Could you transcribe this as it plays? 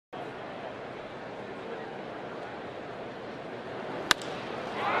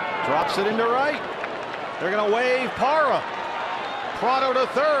Drops it into right. They're going to wave Parra. Prado to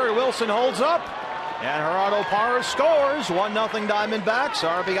third. Wilson holds up. And Gerardo Parra scores. 1-0 Diamondbacks.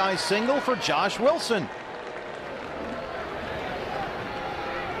 RBI single for Josh Wilson.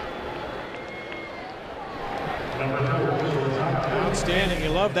 Outstanding.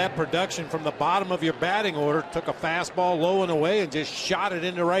 You love that production from the bottom of your batting order. Took a fastball low and away and just shot it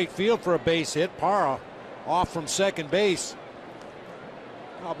into right field for a base hit. Parra off from second base.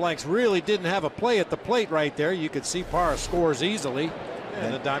 All Blanks really didn't have a play at the plate right there. You could see Parra scores easily.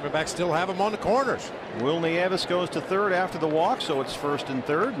 And the Diamondbacks still have him on the corners. Will Nieves goes to third after the walk, so it's first and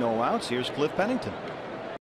third. No outs. Here's Cliff Pennington.